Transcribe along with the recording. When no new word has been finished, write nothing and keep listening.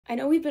I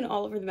know we've been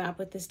all over the map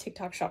with this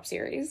TikTok shop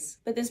series,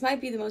 but this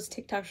might be the most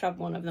TikTok shop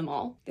one of them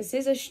all. This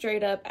is a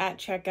straight up at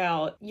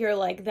checkout. You're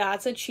like,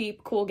 that's a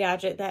cheap, cool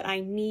gadget that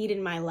I need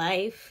in my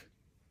life.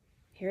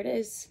 Here it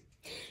is.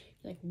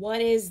 Like,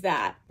 what is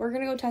that? We're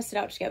gonna go test it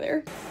out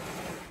together.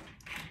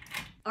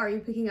 Are you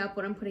picking up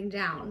what I'm putting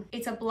down?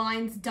 It's a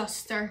blinds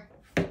duster.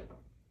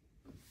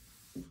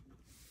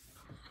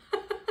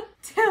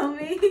 Tell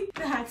me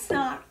that's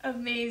not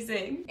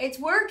amazing. It's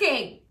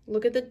working.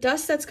 Look at the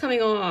dust that's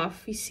coming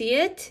off. You see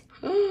it?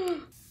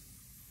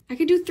 I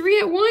can do 3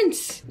 at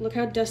once. Look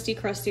how dusty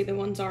crusty the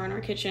ones are in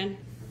our kitchen.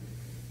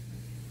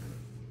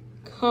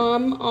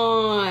 Come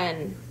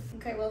on.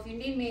 Okay, well, if you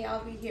need me,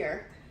 I'll be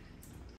here.